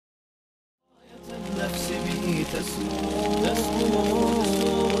تسمو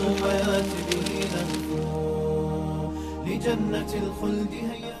الحياة به نهفو لجنة الخلد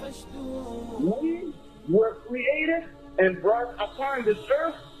هيا فاشدو. We were created and brought upon this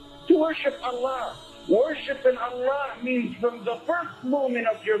earth to worship Allah. Worshiping Allah means from the first moment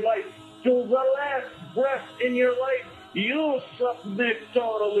of your life to the last breath in your life, you submit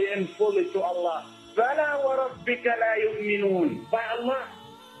totally and fully to Allah. فَلَا وَرَبِّكَ لَا يُؤْمِنُونَ. By Allah,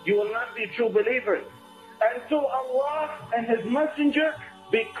 you will not be true believers until Allah and His Messenger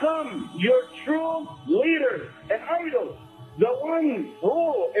become your true leaders and idols. The ones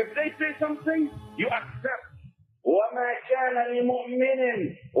who, if they say something, you accept. وَمَا كَانَ لِمُؤْمِنٍ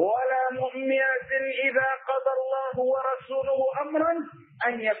وَلَا مُؤْمِنَةٍ إِذَا قَضَى اللَّهُ وَرَسُولُهُ أَمْرًا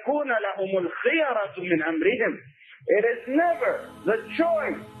أَنْ يَكُونَ لَهُمُ الْخِيَرَةُ مِنْ أَمْرِهِمْ. It is never the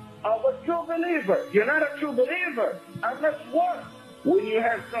choice of a true believer. You're not a true believer unless what? When you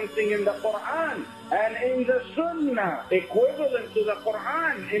have something in the Quran and in the Sunnah equivalent to the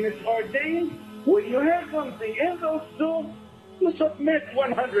Quran in its ordained, when you have something in those two, you submit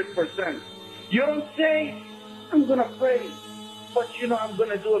 100%. You don't say, I'm going to pray, but I'm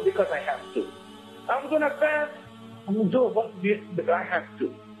going to do it because I have to. I'm going to fast, I'm going to do it because I have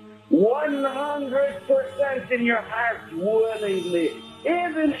to. 100% in your heart, willingly.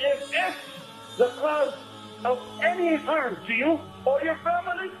 Even if it's the cause of any harm to you or your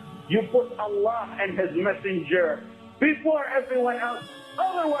family, you put Allah and His Messenger before everyone else.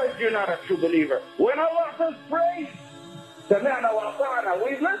 Otherwise, you're not a true believer. When Allah says pray, سمعنا وأطعنا,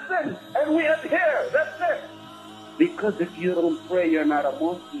 we listen and we adhere. That's it. Because if you don't pray, you're not a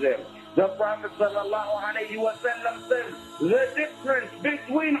Muslim. The Prophet ﷺ says, the difference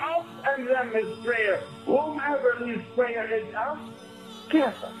between us and them is prayer. Whomever leaves prayer is us,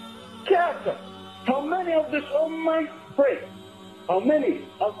 kafir. Kafir. How many of this ummah pray? How many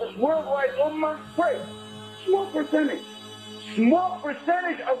of this worldwide ummah pray? Small percentage. Small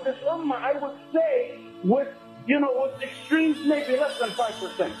percentage of this ummah, I would say, with extremes, maybe less than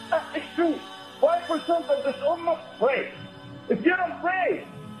 5%. That's extreme. 5% of this ummah pray. If you don't pray,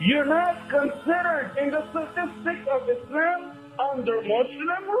 you're not considered in the statistics of Islam under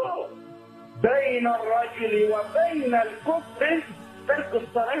Muslim rule. بين الرجل وبين الكفر ترك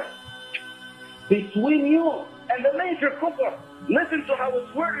الصلاة. Between you and the major kufr. Listen to how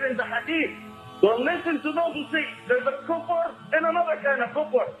it's worded in the hadith. Don't listen to those who say there's a kufr and another kind of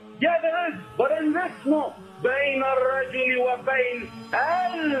kufr. Yeah, there is. But in this, no. بين الرجل وبين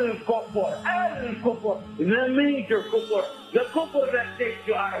الكفر. الكفر. The major kufr. The kufr that takes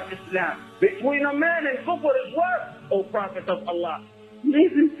you out of Islam. Between a man and kufr is what? O Prophet of Allah.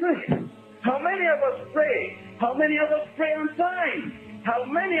 Leave him pray. How many of us pray? How many of us pray on time? How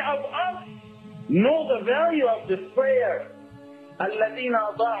many of us know the value of this prayer? الذين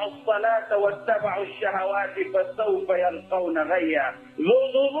أضاعوا الصلاة واتبعوا الشهوات فسوف يلقون غيا.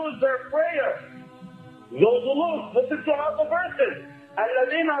 Those who lose their prayer. Those who lose. Listen to all the verses.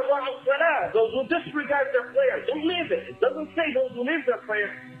 الذين أضاعوا الصلاة. Those who disregard their prayer. Don't leave it. It doesn't say those who leave their prayer.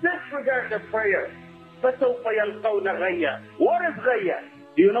 Disregard their prayer. فسوف يلقون غيا. What is غيا?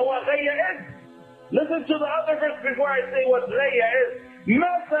 Do you know what غيا is? Listen to the other verse before I say what غيا is.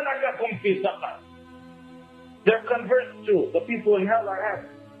 ما سلككم في سقر. They're converted to the people in hell are asked,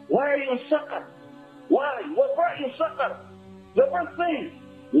 why are you in Saqar? Why? What brought you Saqar? The first thing,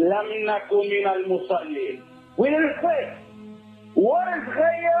 لَمْ نَكُ مِنَ الْمُصَلِّينَ. We didn't pray. What is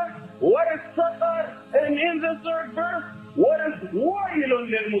Ghaya? What is Saqar? And in the third verse, what is وَيْلٌ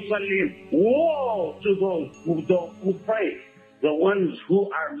لِلْمُصَلِّينَ? Woe to those who pray. The ones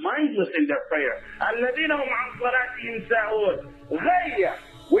who are mindless in their prayer. الَّذِينَ هُمْ عَنْ صَلَاتِهِمْ سَاهُونَ. Ghaya.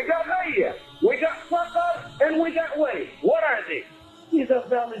 We got Ghaya. We got Saqar and we got Way. What are they? These are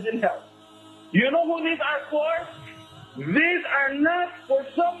valleys in hell. You know who these are for? These are not for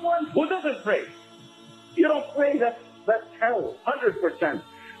someone who doesn't pray. You don't pray, that's hell, 100%.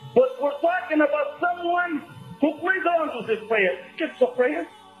 But we're talking about someone who plays around with his prayer. Skips the prayer,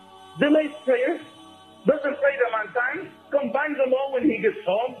 delays prayers, doesn't pray them on time, combines them all when he gets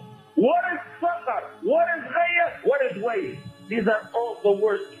home. What is Saqar? What is Ghaya? What is Way? These are all the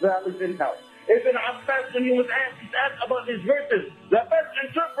worst valleys in hell. Ibn Abbas, when he was asked about these verses, the best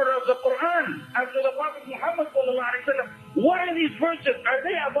interpreter of the Quran after the Prophet Muhammad ﷺ, what are these verses? Are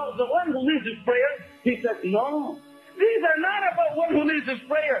they about the one who leaves his prayer? He said, no. These are not about one who leaves his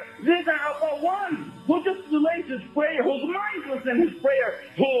prayer. These are about one who just delays his prayer, who's mindless in his prayer,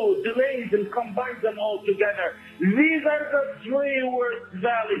 who delays and combines them all together. These are the three worst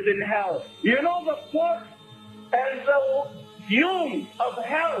valleys in hell. You know the fourth and the fumes of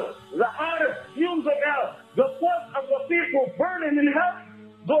hell, the hottest fumes of hell, the thoughts of the people burning in hell,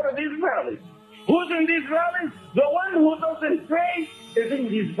 go to these valleys. Who's in these valleys? The one who doesn't pray is in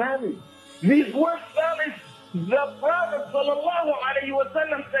these valleys. These worst valleys, the Prophet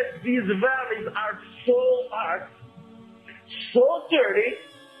ﷺ said these valleys are so hot, so dirty,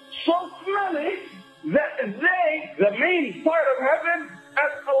 so smelly, that they, the main part of heaven,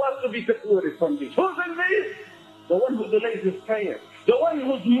 ask Allah to be secluded from these. Who's in these? The one who delays his prayer. The one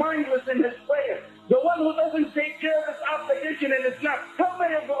who's mindless in his prayer. The one who doesn't take care of his obligation in Islam. How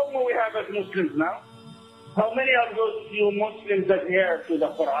many of the Ummah we have as Muslims now? How many of those few Muslims adhere to the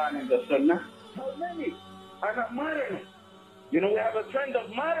Quran and the Sunnah? How many are not modernists? You know, we have a trend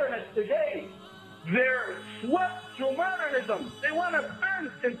of modernists today. They're swept through modernism. They want to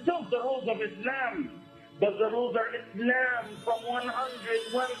bend and tilt the rules of Islam. But the rules are Islam from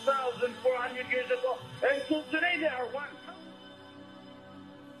 100, 1,400 years ago. And till today they are one.